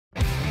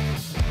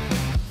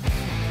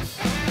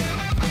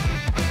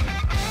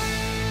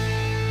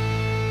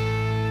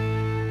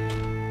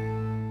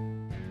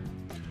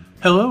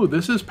Hello,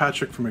 this is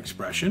Patrick from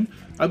XPression.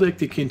 I'd like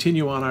to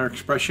continue on our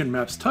XPression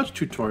Maps Touch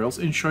tutorials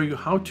and show you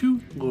how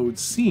to load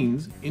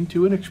scenes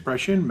into an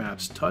XPression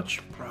Maps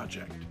Touch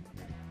project.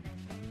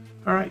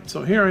 Alright,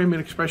 so here I am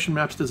in XPression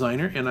Maps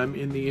Designer and I'm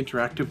in the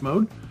interactive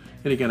mode.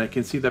 And again, I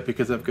can see that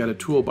because I've got a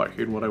toolbar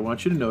here. And what I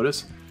want you to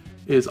notice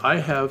is I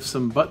have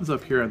some buttons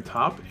up here on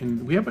top,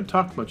 and we haven't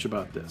talked much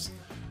about this.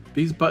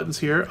 These buttons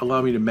here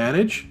allow me to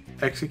manage,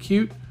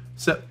 execute,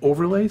 set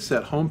overlay,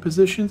 set home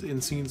positions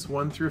in scenes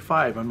 1 through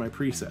 5 on my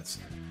presets.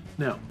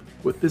 Now,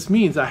 what this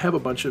means, I have a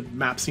bunch of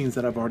map scenes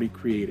that I've already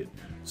created.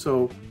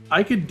 So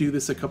I could do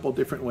this a couple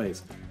different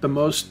ways. The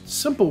most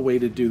simple way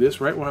to do this,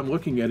 right where I'm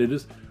looking at it,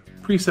 is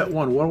preset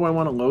 1. What do I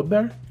want to load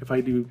there? If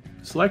I do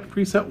select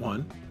preset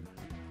 1,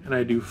 and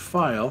I do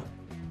File,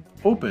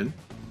 Open,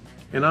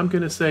 and I'm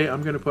going to say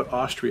I'm going to put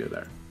Austria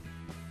there.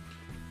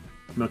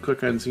 I'm going to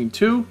click on scene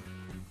 2,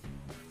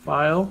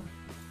 File,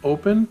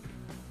 Open,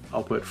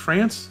 I'll put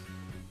France.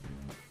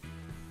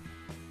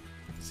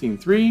 Scene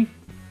 3,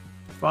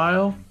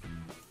 File,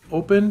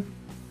 Open,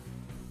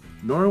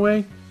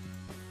 Norway.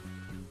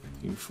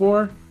 Scene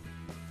 4,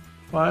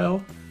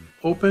 File,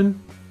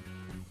 Open,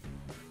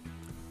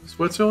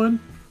 Switzerland.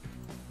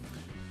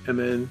 And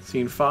then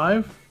scene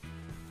 5,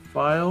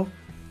 File,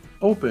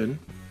 Open,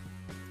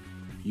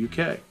 UK.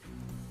 If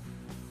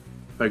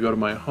I go to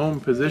my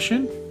home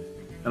position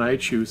and I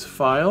choose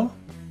File,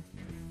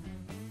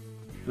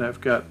 and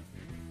I've got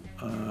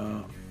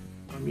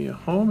EMEA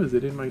Home, is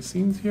it in my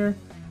scenes here?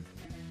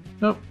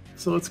 Nope.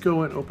 So let's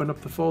go and open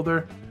up the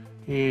folder,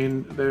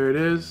 and there it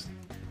is.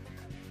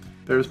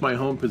 There's my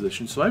home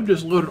position. So I've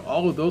just loaded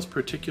all of those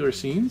particular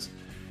scenes.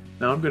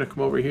 Now I'm going to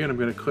come over here and I'm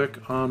going to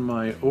click on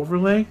my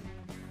overlay.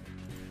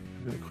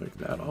 I'm going to click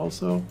that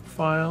also.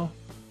 File,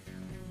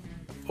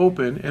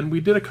 Open, and we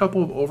did a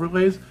couple of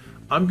overlays.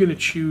 I'm going to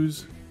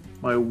choose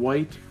my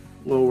white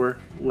lower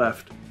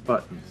left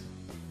buttons.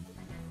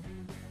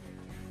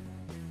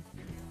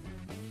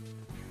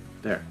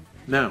 There.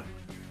 Now,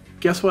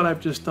 guess what I've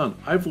just done?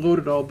 I've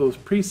loaded all those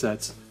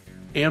presets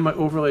and my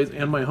overlays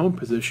and my home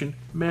position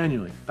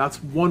manually.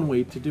 That's one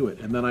way to do it.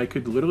 And then I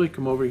could literally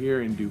come over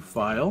here and do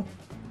File,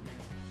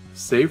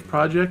 Save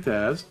Project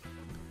As,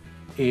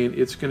 and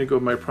it's going to go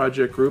to my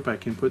project group. I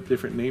can put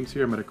different names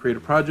here. I'm going to create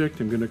a project.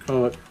 I'm going to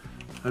call it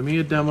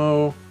EMEA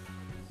Demo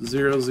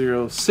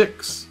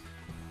 006.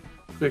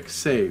 Click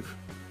Save.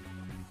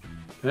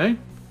 Okay?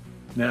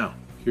 Now,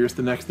 here's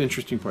the next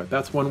interesting part.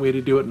 That's one way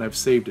to do it, and I've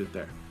saved it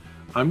there.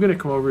 I'm going to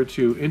come over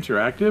to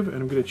Interactive, and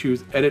I'm going to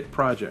choose Edit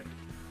Project.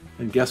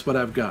 And guess what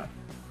I've got?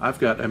 I've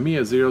got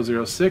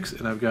EMEA 006,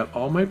 and I've got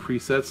all my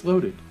presets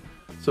loaded.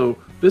 So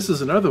this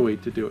is another way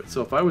to do it.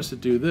 So if I was to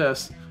do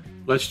this,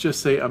 let's just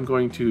say I'm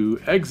going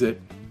to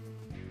exit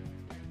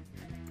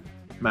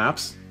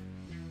Maps.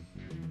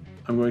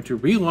 I'm going to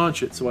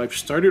relaunch it, so I've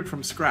started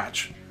from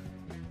scratch.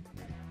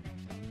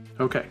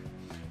 Okay.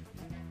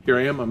 Here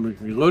I am. I'm going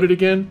to reload it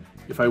again.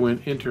 If I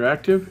went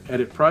Interactive,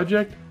 Edit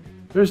Project,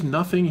 there's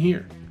nothing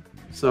here.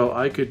 So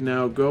I could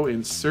now go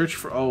and search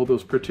for all of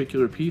those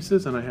particular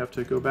pieces, and I have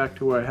to go back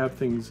to where I have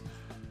things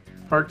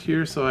parked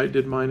here. So I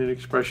did mine in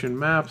XPression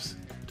Maps,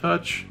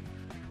 Touch,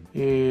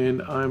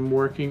 and I'm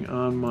working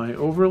on my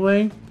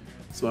overlay.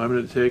 So I'm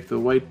going to take the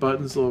white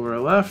buttons lower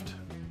left.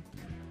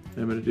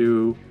 I'm going to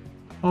do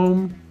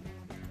Home.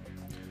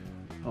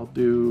 I'll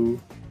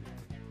do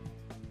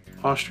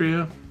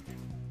Austria.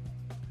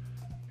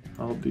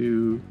 I'll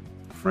do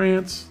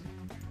France.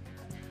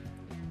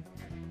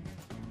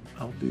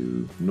 I'll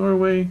do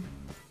Norway.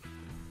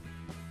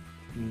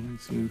 And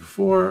scene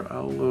 4,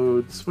 I'll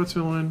load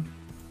Switzerland.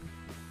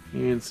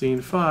 And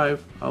scene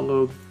 5, I'll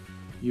load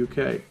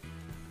UK.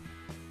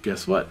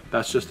 Guess what?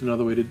 That's just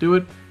another way to do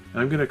it.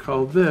 And I'm going to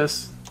call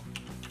this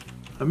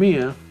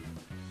EMEA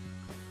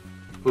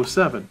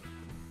 07.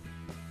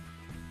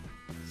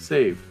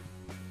 Save.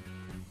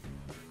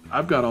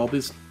 I've got all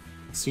these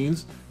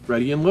scenes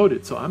ready and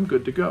loaded, so I'm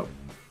good to go.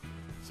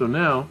 So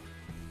now,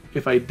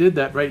 if I did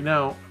that right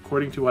now,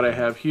 according to what I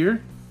have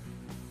here,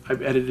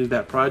 I've edited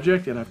that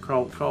project and I've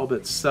called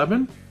it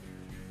 7.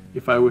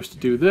 If I was to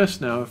do this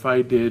now, if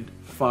I did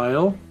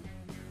File,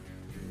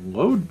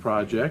 Load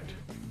Project,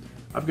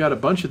 I've got a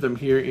bunch of them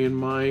here in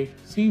my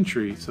scene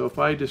tree. So if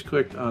I just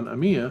clicked on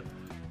EMEA,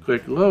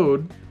 click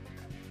Load,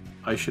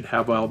 I should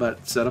have all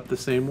that set up the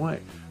same way.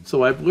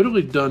 So I've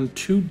literally done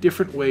 2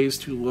 different ways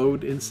to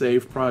load and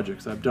save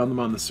projects. I've done them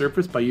on the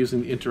surface by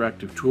using the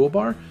interactive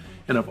toolbar,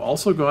 and I've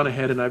also gone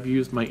ahead and I've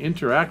used my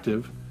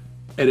interactive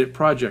Edit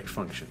Project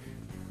function.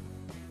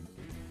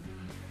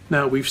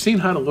 Now we've seen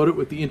how to load it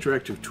with the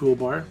interactive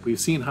toolbar. We've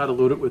seen how to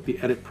load it with the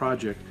Edit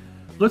Project.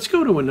 Let's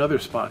go to another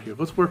spot here.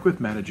 Let's work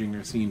with managing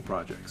our scene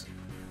projects.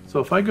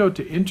 So if I go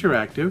to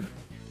Interactive,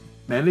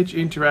 Manage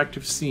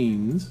Interactive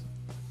Scenes,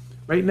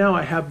 right now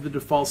I have the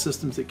default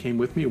systems that came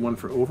with me, one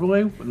for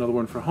overlay, another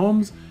one for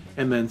homes,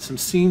 and then some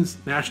scenes,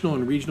 national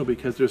and regional,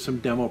 because there's some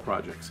demo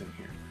projects in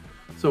here.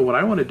 So what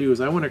I want to do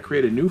is I want to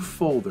create a new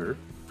folder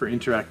for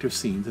interactive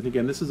scenes. And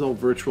again, this is all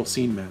virtual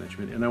scene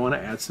management, and I want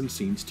to add some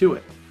scenes to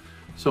it.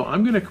 So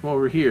I'm going to come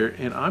over here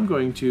and I'm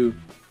going to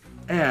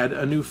add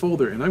a new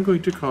folder, and I'm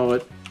going to call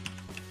it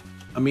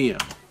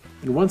EMEA.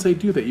 And once I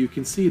do that, you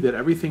can see that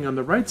everything on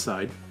the right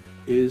side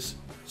is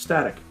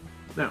static.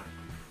 Now,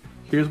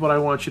 here's what I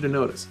want you to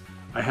notice.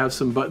 I have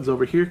some buttons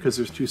over here because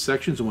there's two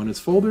sections. One is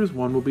folders,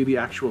 one will be the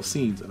actual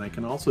scenes, and I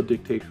can also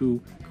dictate who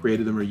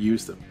created them or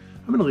used them.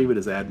 I'm going to leave it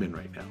as admin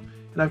right now.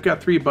 And I've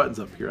got three buttons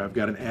up here. I've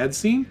got an add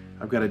scene,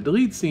 I've got a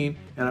delete scene,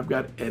 and I've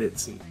got edit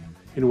scene.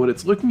 And what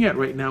it's looking at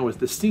right now is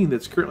the scene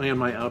that's currently on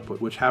my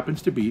output, which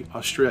happens to be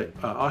Austria,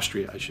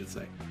 I should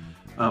say.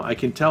 I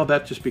can tell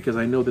that just because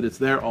I know that it's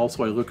there.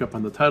 Also, I look up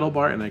on the title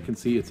bar and I can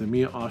see it's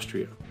EMEA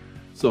Austria.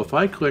 So if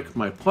I click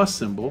my plus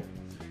symbol,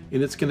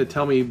 and it's going to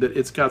tell me that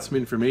it's got some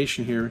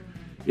information here.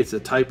 It's a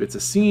type, it's a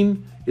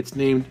scene, it's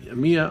named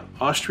EMEA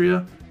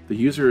Austria, the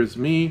user is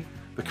me,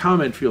 the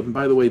comment field, and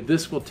by the way,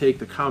 this will take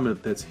the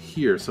comment that's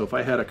here. So if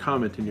I had a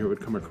comment in here, it would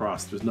come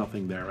across. There's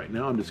nothing there right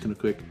now. I'm just going to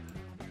click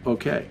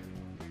OK,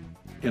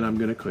 and I'm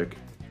going to click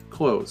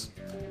close.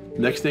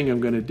 Next thing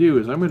I'm going to do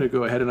is I'm going to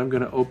go ahead and I'm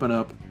going to open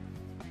up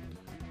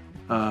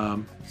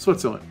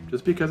Switzerland,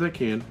 just because I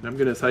can. I'm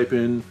going to type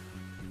in,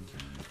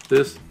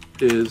 this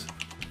is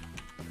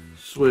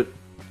Switzerland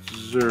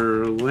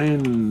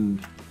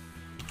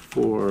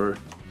for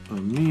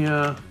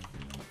EMEA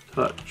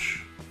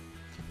Touch.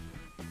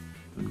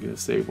 I'm going to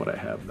save what I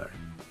have there.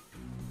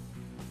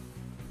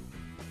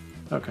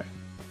 Okay,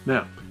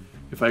 now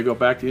if I go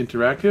back to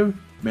interactive,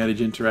 manage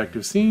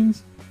interactive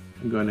scenes,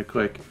 I'm going to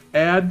click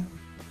add.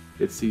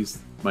 It sees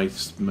my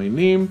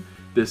name.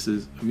 This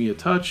is EMEA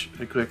Touch.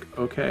 I click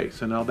OK.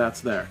 So now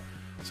that's there.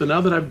 So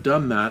now that I've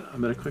done that, I'm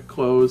going to click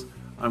close.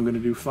 I'm going to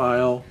do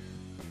file,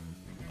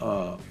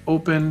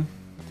 open.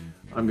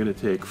 I'm going to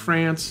take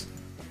France,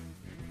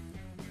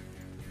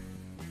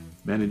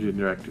 manage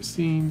interactive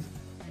scenes,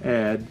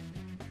 add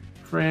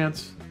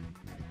France,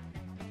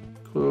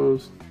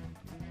 close,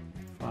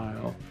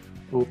 file,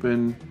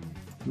 open,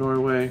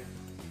 Norway,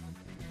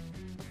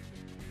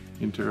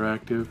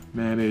 interactive,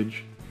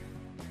 manage,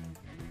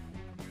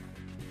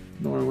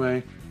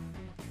 Norway,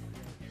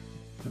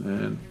 and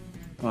then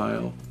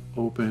file,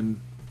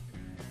 open,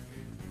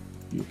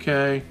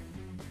 UK,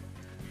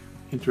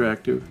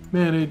 interactive,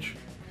 manage,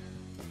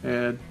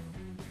 add,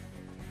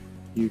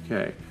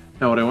 UK.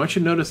 Now what I want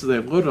you to notice is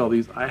I've loaded all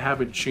these, I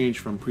haven't changed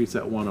from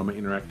preset 1 on my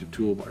interactive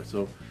toolbar.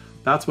 So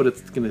that's what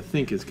it's going to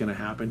think is going to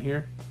happen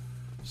here.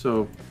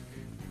 So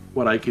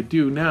what I could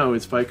do now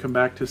is if I come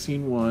back to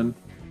scene 1,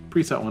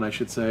 preset 1 I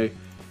should say,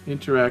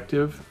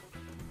 interactive,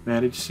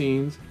 manage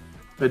scenes.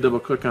 If I double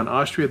click on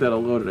Austria,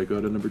 that'll load it. I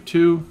go to number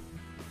 2,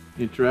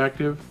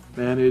 interactive,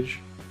 manage,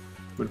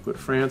 I'm going to put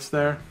France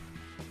there.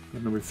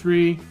 Number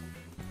 3,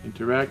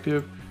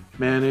 interactive,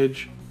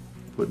 manage,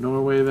 put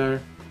Norway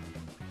there.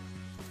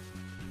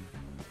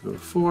 Go to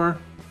 4,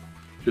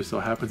 just so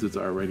happens it's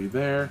already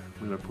there.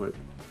 I'm going to put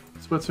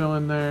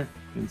Switzerland there,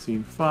 and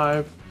scene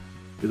 5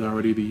 is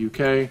already the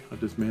UK. I'll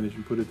just manage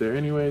and put it there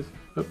anyways,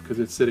 because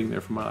it's sitting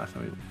there from my last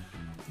time.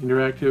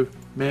 Interactive,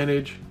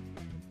 manage,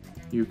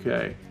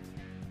 UK.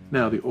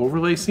 Now the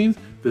overlay scenes,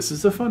 this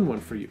is a fun one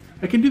for you.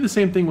 I can do the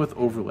same thing with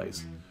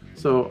overlays.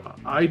 So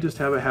I just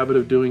have a habit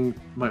of doing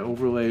my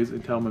overlays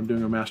and tell them I'm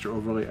doing a master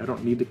overlay. I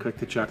don't need to click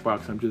the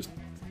checkbox, I'm just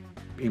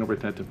being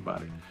retentive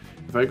about it.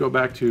 If I go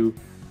back to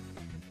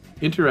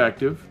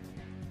interactive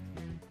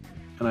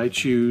and I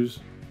choose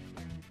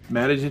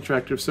manage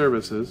interactive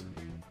services,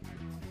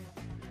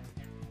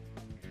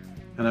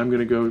 and I'm going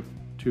to go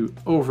to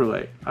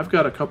overlay. I've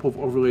got a couple of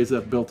overlays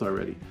that I've built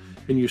already,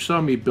 and you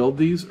saw me build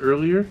these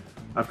earlier.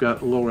 I've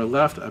got a lower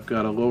left, I've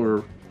got a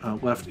lower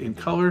left in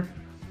color.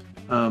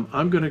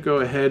 I'm going to go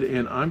ahead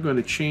and I'm going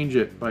to change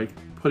it by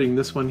putting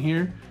this one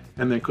here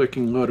and then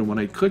clicking load. And when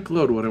I click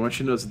load, what I want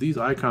you to notice is these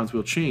icons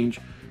will change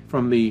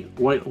from the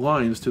white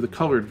lines to the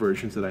colored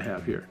versions that I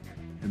have here.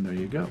 And there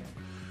you go.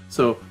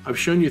 So I've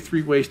shown you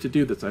 3 ways to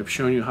do this. I've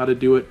shown you how to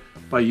do it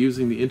by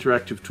using the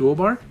interactive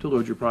toolbar to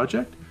load your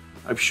project.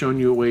 I've shown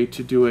you a way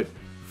to do it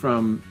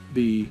from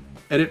the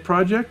edit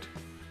project,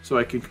 so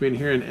I can come in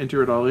here and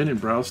enter it all in and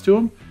browse to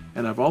them.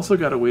 And I've also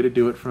got a way to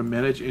do it from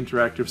manage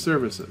interactive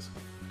services.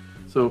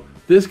 So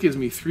this gives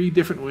me 3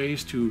 different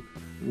ways to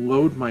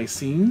load my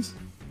scenes.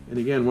 And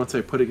again, once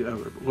I put it,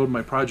 load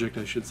my project,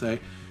 I should say,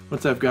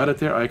 once I've got it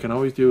there, I can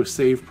always do a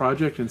save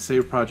project and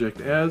save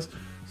project as.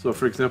 So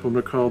for example, I'm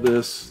going to call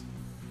this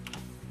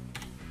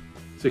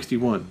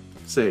 61,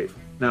 save.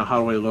 Now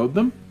how do I load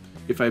them?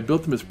 If I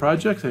built them as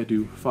projects, I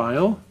do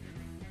file,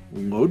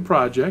 load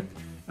project,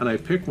 and I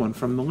pick one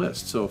from the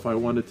list. So if I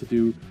wanted to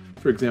do,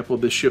 for example,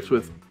 this ships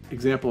with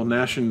example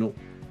national,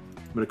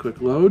 I'm going to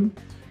click load,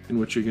 and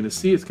what you're going to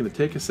see, it's going to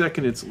take a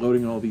second, it's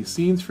loading all these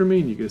scenes for me,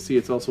 and you're going to see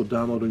it's also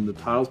downloading the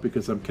tiles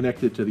because I'm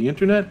connected to the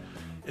internet,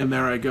 and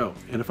there I go.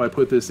 And if I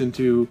put this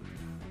into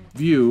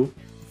view,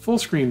 full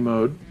screen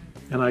mode,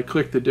 and I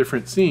click the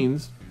different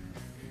scenes,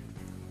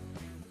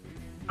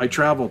 I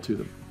travel to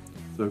them.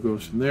 So it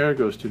goes from there, it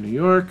goes to New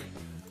York,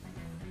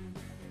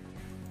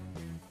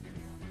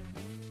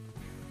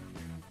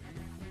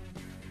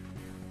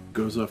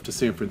 goes off to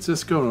San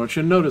Francisco, and I want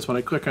you to notice when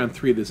I click on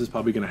 3, this is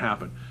probably going to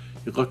happen.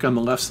 You look on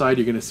the left side,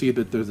 you're going to see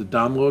that there's a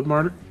download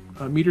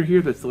meter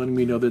here that's letting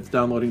me know that it's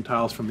downloading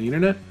tiles from the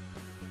internet.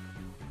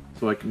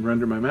 So I can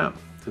render my map.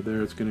 So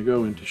there it's going to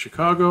go into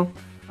Chicago.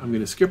 I'm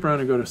going to skip around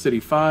and go to City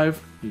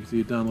 5. You can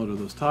see a download of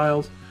those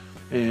tiles.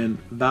 And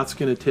that's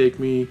going to take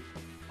me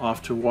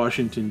off to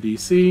Washington,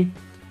 D.C.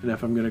 And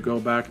if I'm going to go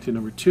back to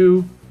number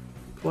 2,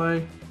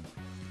 play,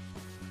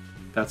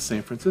 that's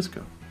San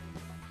Francisco.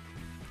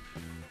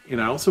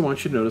 And I also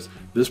want you to notice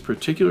this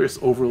particular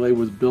overlay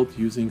was built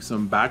using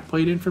some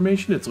backplate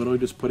information. It's literally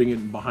just putting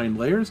it behind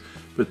layers,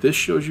 but this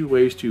shows you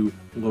ways to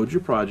load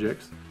your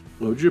projects,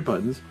 load your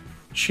buttons,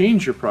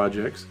 change your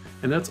projects,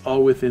 and that's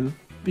all within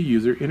the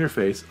user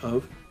interface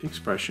of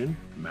XPression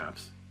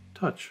Maps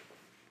Touch.